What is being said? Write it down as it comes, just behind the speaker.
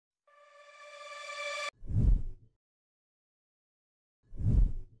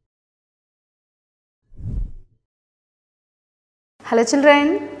Hello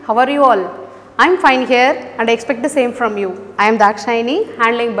children, how are you all? I am fine here and I expect the same from you. I am Dakshayani,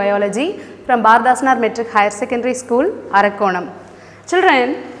 handling biology from Bharathidhasanar Matric Higher Secondary School, Arakkonam.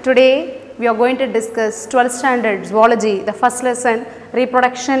 Children, today we are going to discuss 12th standard Zoology, the first lesson,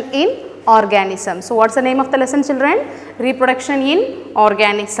 Reproduction in Organisms. So, what is the name of the lesson children? Reproduction in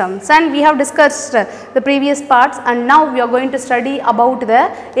Organisms, and we have discussed the previous parts, and now we are going to study about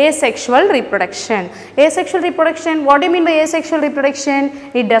the asexual reproduction. Asexual reproduction, what do you mean by asexual reproduction?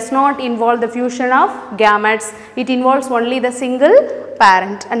 It does not involve the fusion of gametes, it involves only the single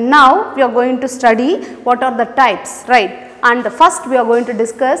parent. And now we are going to study what are the types, right? And the first we are going to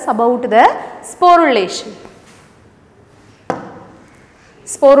discuss about the sporulation.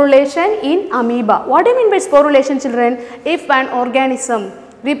 Sporulation in amoeba. What do you mean by sporulation children? If an organism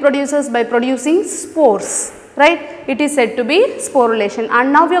reproduces by producing spores, right, it is said to be sporulation.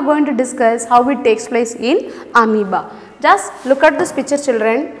 And now we are going to discuss how it takes place in amoeba. Just look at this picture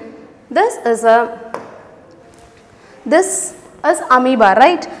children. This is amoeba,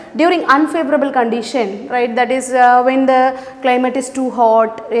 right? During unfavorable condition, right, that is when the climate is too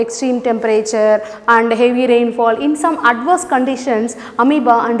hot, extreme temperature and heavy rainfall, in some adverse conditions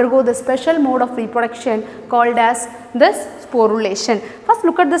amoeba undergo the special mode of reproduction called as this sporulation. First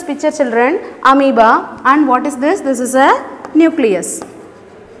look at this picture children, amoeba, and what is this? This is a nucleus.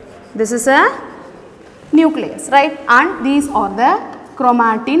 This is a nucleus, right, and these are the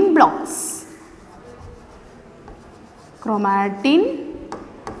chromatin blocks. Chromatin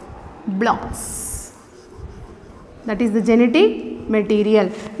blocks, that is the genetic material.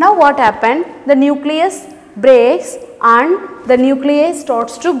 Now what happened? The nucleus breaks and the nucleus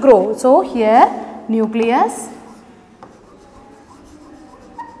starts to grow. So here nucleus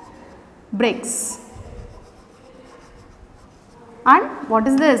breaks, and what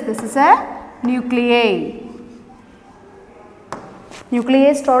is this? This is a nuclei.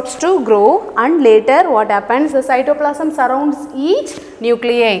 Nucleus starts to grow, and later what happens? The cytoplasm surrounds each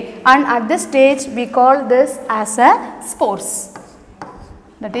nuclei, and at this stage we call this as a spores.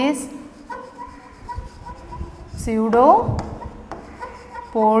 That is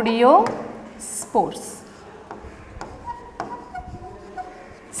pseudopodiospores.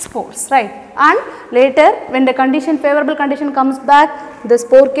 Spores, right? And later when the condition, favorable condition comes back, the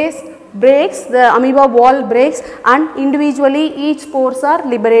spore case breaks, the amoeba wall breaks, and individually each spores are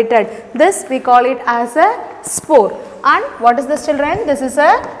liberated. This we call it as a spore. And what is this children? This is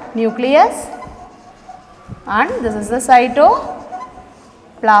a nucleus and this is the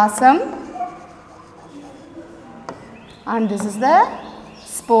cytoplasm and this is the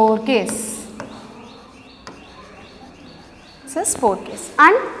spore case. It's a spore case.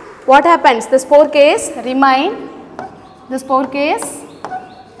 And what happens? The spore case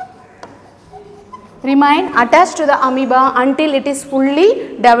remain attached to the amoeba until it is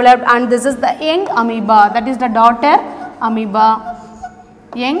fully developed, and this is the young amoeba, that is the daughter amoeba,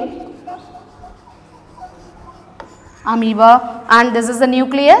 young amoeba, and this is the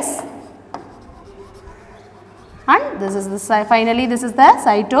nucleus, and this is the finally this is the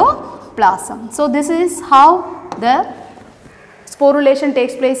cytoplasm. So this is how the sporulation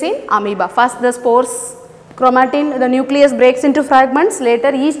takes place in amoeba. First the spores, chromatin, the nucleus breaks into fragments,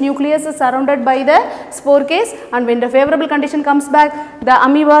 later each nucleus is surrounded by the spore case, and when the favorable condition comes back, the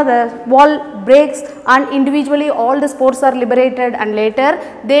amoeba, the wall breaks and individually all the spores are liberated, and later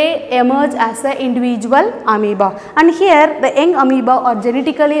they emerge as an individual amoeba. And here the young amoeba are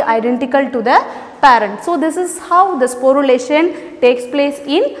genetically identical to the parent. So this is how the sporulation takes place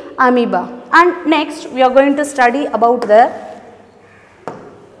in amoeba. And next we are going to study about the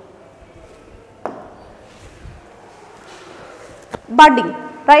budding,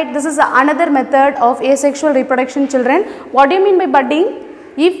 right? This is another method of asexual reproduction children. What do you mean by budding?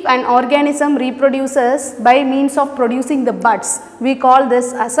 If an organism reproduces by means of producing the buds, we call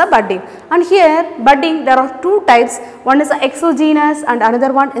this as a budding. And here budding, there are two types, one is a exogenous and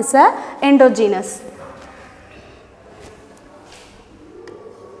another one is a endogenous.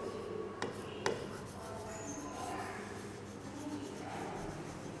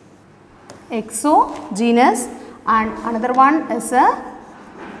 Exogenous and another one is a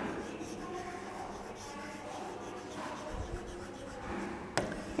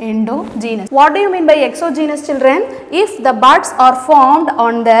endogenous. What do you mean by exogenous children? If the buds are formed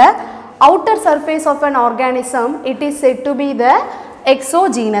on the outer surface of an organism, it is said to be the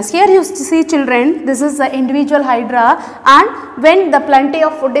exogenous. Here you see children, this is the individual hydra, and when the plenty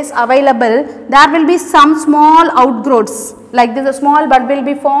of food is available, there will be some small outgrowths, like this a small bud will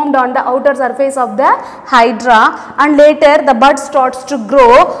be formed on the outer surface of the hydra, and later the bud starts to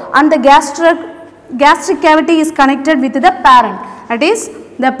grow and the gastric cavity is connected with the parent, That is,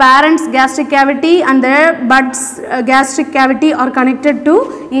 the parent's gastric cavity and the bud's gastric cavity are connected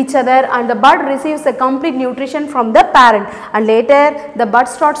to each other, and the bud receives the complete nutrition from the parent, and later the bud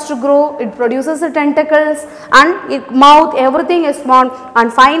starts to grow, it produces the tentacles and its mouth, everything is formed,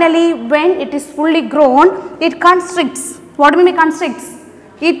 and finally when it is fully grown, it constricts. What do you mean constricts?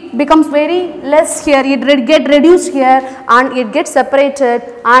 It becomes very less here, it get reduced here and it gets separated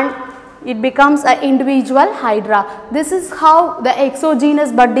and it becomes an individual hydra. This is how the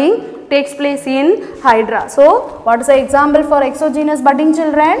exogenous budding takes place in hydra. So, what is the example for exogenous budding,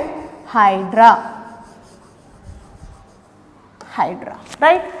 children? Hydra. Hydra,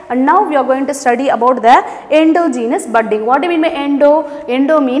 right? And now we are going to study about the endogenous budding. What do you mean by endo?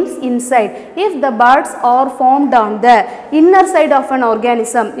 Endo means inside. If the buds are formed on the inner side of an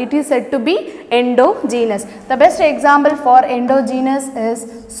organism, it is said to be endogenous. The best example for endogenous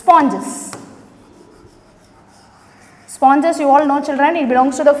is sponges. Sponges, you all know, children, it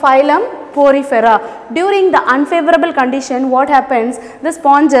belongs to the phylum Porifera. During the unfavorable condition, what happens? The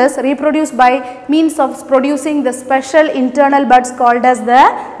sponges reproduce by means of producing the special internal buds called as the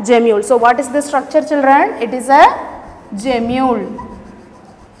gemule. So, what is the structure, children? It is a gemule.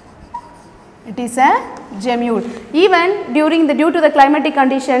 It is a gemule. Even due to the climatic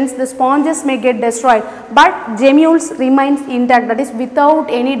conditions, the sponges may get destroyed, but gemules remains intact, that is without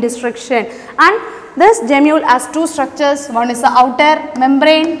any destruction. And this gemule has two structures. One is the outer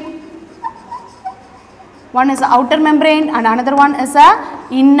membrane. One is the outer membrane and another one is the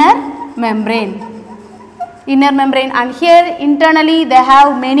inner membrane. Inner membrane, and here internally they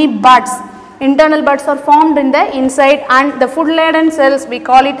have many buds. Internal buds are formed in the inside, and the food-laden cells we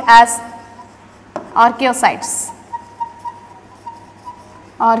call it as archaeocytes.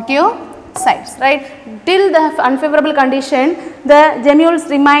 Archaeocytes, right? Till the unfavorable condition, the gemules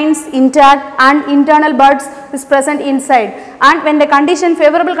remains intact and internal buds is present inside, and when the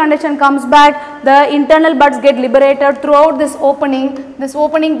favorable condition comes back, the internal buds get liberated throughout this opening. This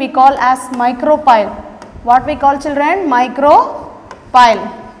opening we call as micropyle. What we call, children?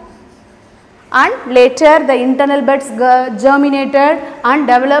 Micropyle. And later the internal buds germinated and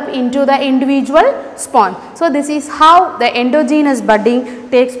develop into the individual sponge. So, this is how the endogenous budding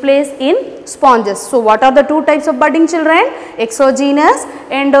takes place in sponges. So, what are the two types of budding, children? Exogenous,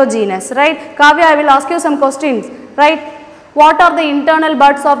 endogenous, right? Kavya, I will ask you some questions, right? What are the internal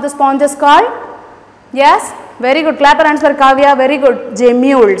buds of the sponges called? Yes, very good. Clap your hands for Kavya, very good.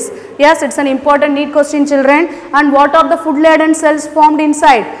 Gemules. Yes, it's an important neat question, children. And what are the food-laden cells formed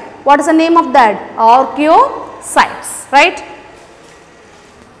inside? What is the name of that? Archaeocytes, right?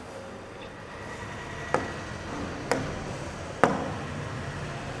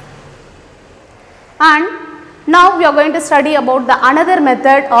 And now we are going to study about the another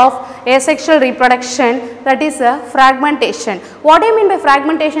method of asexual reproduction, that is fragmentation. What do you mean by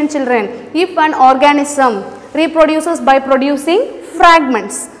fragmentation, children? If an organism reproduces by producing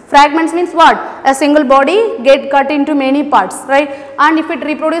fragments. Fragments means what? A single body get cut into many parts, right? And if it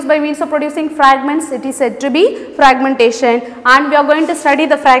reproduces by means of producing fragments, it is said to be fragmentation. And we are going to study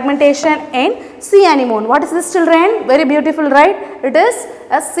the fragmentation in sea anemone. What is this, children? Very beautiful, right? It is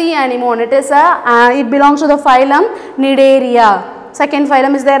a sea anemone. It is it belongs to the phylum Cnidaria. Second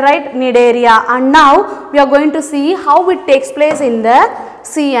phylum is there, right? Cnidaria. And now we are going to see how it takes place in the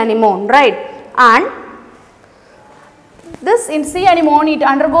sea anemone, right? And this in sea anemone, it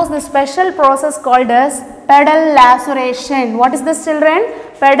undergoes the special process called as pedal laceration. What is this, children?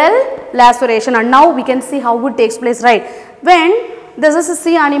 Pedal laceration. And now we can see how it takes place, right? When this is a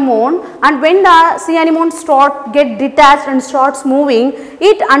sea anemone, and when the sea anemone get detached and starts moving,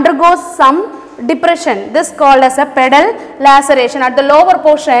 it undergoes some depression. This called as a pedal laceration. At the lower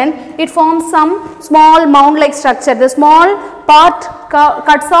portion, it forms some small mound like structure. The small part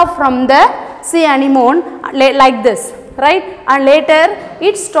cuts off from the sea anemone like this, right? And later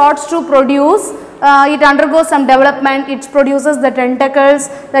it starts to produce, it undergoes some development, it produces the tentacles,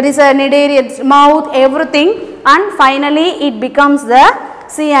 that is a cnidaria, mouth, everything, and finally it becomes the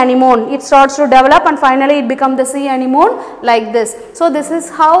sea anemone. It starts to develop and finally it becomes the sea anemone like this. So, this is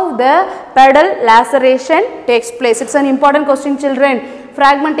how the pedal laceration takes place. It is an important question, children.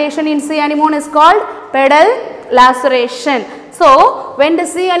 Fragmentation in sea anemone is called pedal laceration. So, when the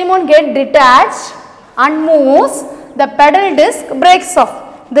sea anemone gets detached and moves, the pedal disc breaks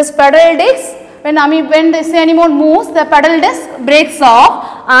off. This pedal disc, when the sea anemone moves, the pedal disc breaks off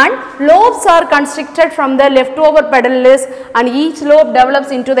and lobes are constricted from the leftover pedal disc, and each lobe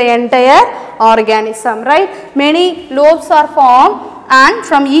develops into the entire organism, right? Many lobes are formed and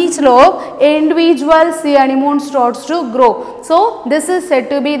from each lobe individual sea anemone starts to grow. So this is said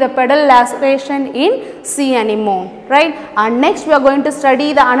to be the pedal laceration in sea anemone, right? And next we are going to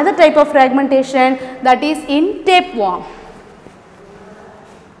study the another type of fragmentation, that is in tapeworm.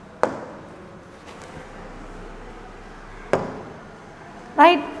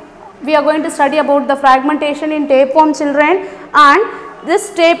 Right? We are going to study about the fragmentation in tapeworm, children, and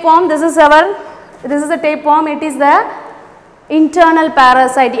this tapeworm, this is a tapeworm, it is the internal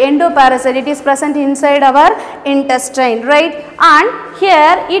parasite, endoparasite, it is present inside our intestine, right? And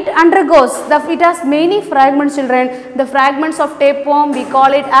here it undergoes, it has many fragments, children. The fragments of tapeworm we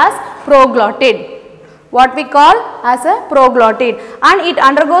call it as proglottid. What we call as a proglottid, and it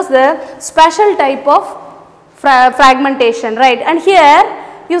undergoes the special type of fragmentation, right? And here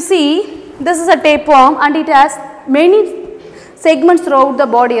you see this is a tapeworm and it has many segments throughout the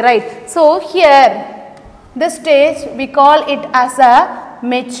body, right? So here this stage we call it as a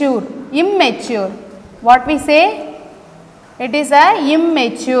immature. What we say? It is a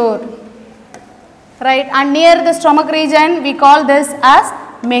immature, right? And near the stomach region we call this as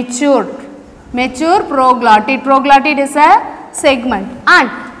mature proglottid. Proglottid is a segment, and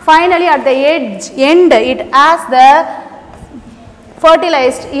finally at the end it has the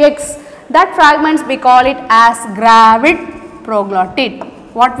fertilized eggs. That fragments we call it as gravid proglottid.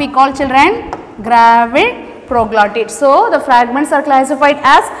 What we call, children? Gravid proglottid. So the fragments are classified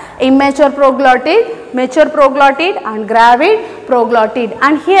as immature proglottid, mature proglottid and gravid proglottid.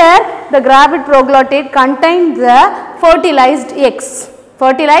 And here the gravid proglottid contains the fertilized eggs.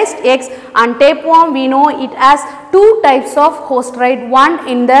 And tapeworm, we know it has two types of host, right? One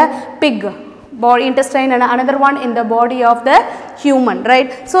in the pig body intestine and another one in the body of the human,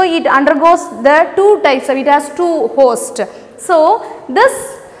 right? So it undergoes the two types, it has two hosts. So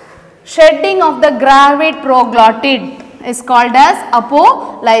this shedding of the gravid proglottid is called as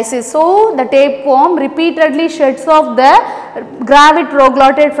apolysis. So the tapeworm repeatedly sheds off the gravid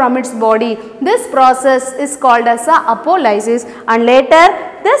proglottid from its body. This process is called as a apolysis, and later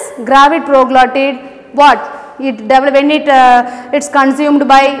this gravid proglottid, it's consumed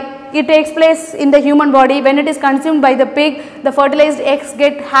by, it takes place in the human body. When it is consumed by the pig, the fertilized eggs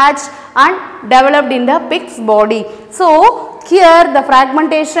get hatched and developed in the pig's body. So here the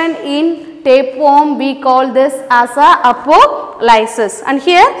fragmentation in tapeworm, we call this as a apolysis, and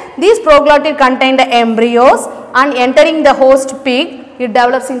here these proglottid contain the embryos, and entering the host pig it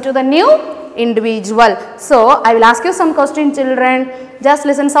develops into the new individual. So I will ask you some questions, children. Just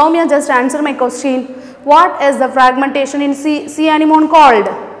listen. Soumya, just answer my question. What is the fragmentation in sea anemone called?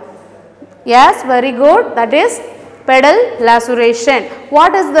 Yes, very good. That is pedal laceration.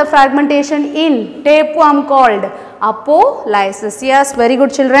 What is the fragmentation in tapeworm called? Apolysis. Yes, very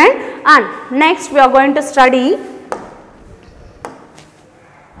good, children. And next we are going to study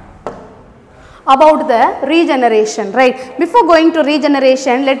about the regeneration, right? Before going to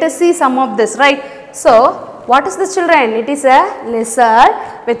regeneration, let us see some of this, right? So what is this, children? It is a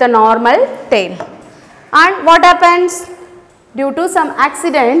lizard with a normal tail. And what happens? Due to some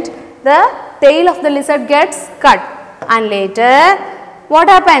accident, the tail of the lizard gets cut, and later what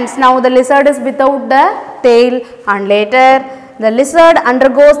happens? Now the lizard is without the tail, and later the lizard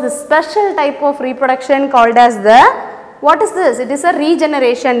undergoes the special type of reproduction called as the, what is this? It is a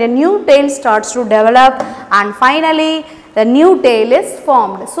regeneration. A new tail starts to develop, and finally the new tail is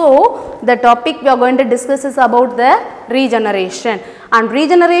formed. So the topic we are going to discuss is about the regeneration, and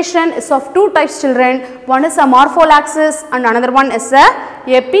regeneration is of two types, children. One is a morphologist and another one is a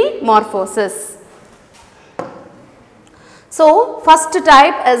epimorphosis. So first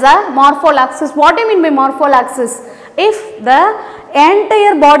type is a morphologist. What do you mean by morphologist? If the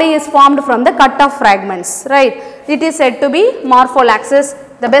entire body is formed from the cut off fragments, right? It is said to be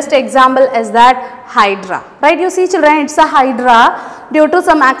morphologist. The best example is that hydra, right? You see, children, it's a hydra. Due to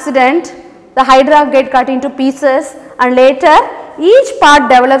some accident, the hydra get cut into pieces, and later each part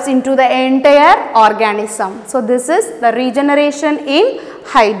develops into the entire organism. So this is the regeneration in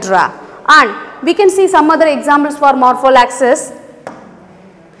hydra. And we can see some other examples for morphologist.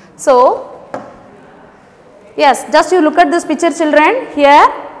 So yes, just you look at this picture, children. Here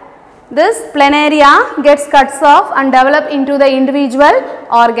this planaria gets cuts off and develop into the individual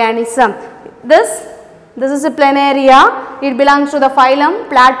organism. This is a planaria. It belongs to the phylum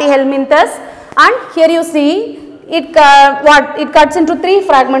Platyhelminthes, and here you see it cuts into three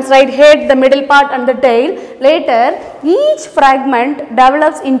fragments, right? Head, the middle part and the tail. Later each fragment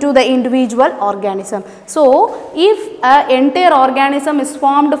develops into the individual organism. So if an entire organism is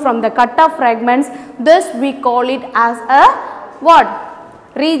formed from the cut off fragments, this we call it as a what?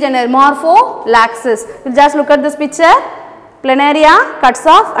 Morphologist. Just look at this picture. Planaria cuts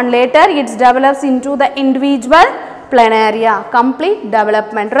off and later it develops into the individual planaria, complete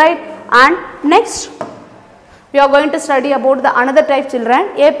development, right? And next we are going to study about the another type,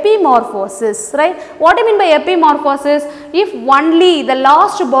 children, epimorphosis, right? What I mean by epimorphosis? If only the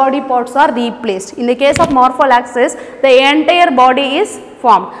last body parts are replaced. In the case of Morphologist, the entire body is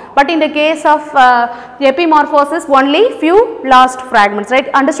formed, but in the case of epimorphosis, only few last fragments, right?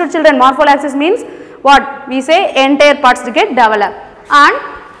 Understood, children? Morphologist means what? We say entire parts to get developed, and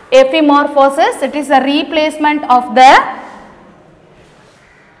epimorphosis, it is a replacement of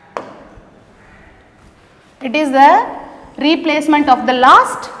the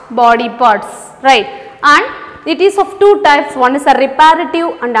last body parts, right? And it is of two types. One is a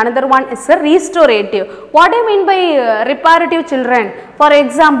reparative and another one is a restorative. What I mean by reparative, children? For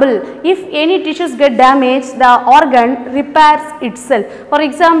example, if any tissues get damaged, the organ repairs itself. For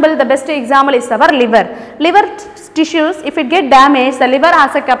example, the best example is our liver. Liver tissues, if it get damaged, the liver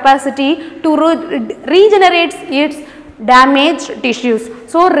has a capacity to regenerate its damaged tissues.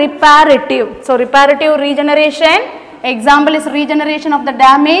 So reparative. So reparative regeneration, example is regeneration of the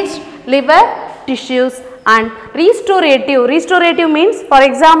damaged liver tissues. And restorative means, for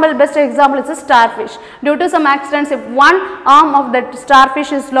example, best example is a starfish. Due to some accidents, if one arm of the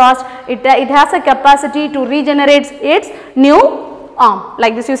starfish is lost, it has a capacity to regenerate its new arm.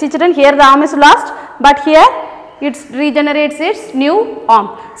 Like this, you see, children, here the arm is lost, but here it regenerates its new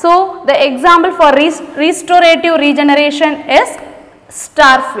arm. So the example for restorative regeneration is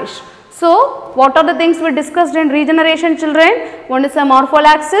starfish. So what are the things we discussed in regeneration, children? One is a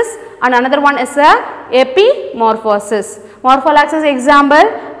morphologist and another one is a epimorphosis. Morphologist example,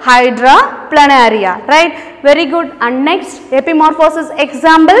 Hydra planaria, right? Very good. And next, epimorphosis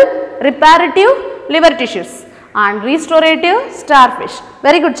example, reparative liver tissues and restorative starfish.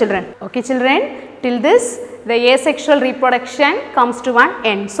 Very good, children. Okay, children, till this the asexual reproduction comes to an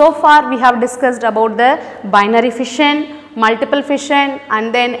end. So far we have discussed about the binary fission, multiple fission,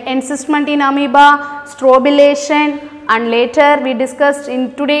 and then encystment in amoeba, sporulation, and later we discussed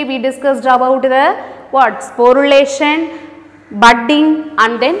today we discussed about the sporulation, budding,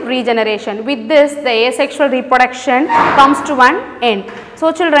 and then regeneration. With this, the asexual reproduction comes to an end.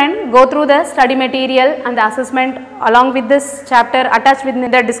 So children, go through the study material and the assessment along with this chapter attached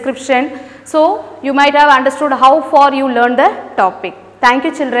within the description. So you might have understood how far you learned the topic. Thank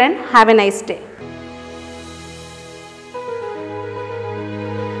you, children. Have a nice day.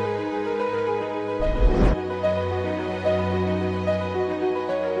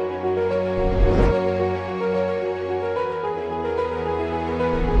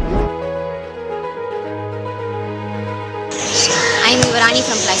 I am Yuvarani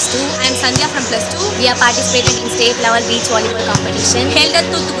from plus 2. I am Sandhya from plus 2. We are participated in state level beach volleyball competition held at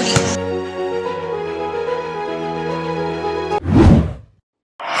Thuthukudi.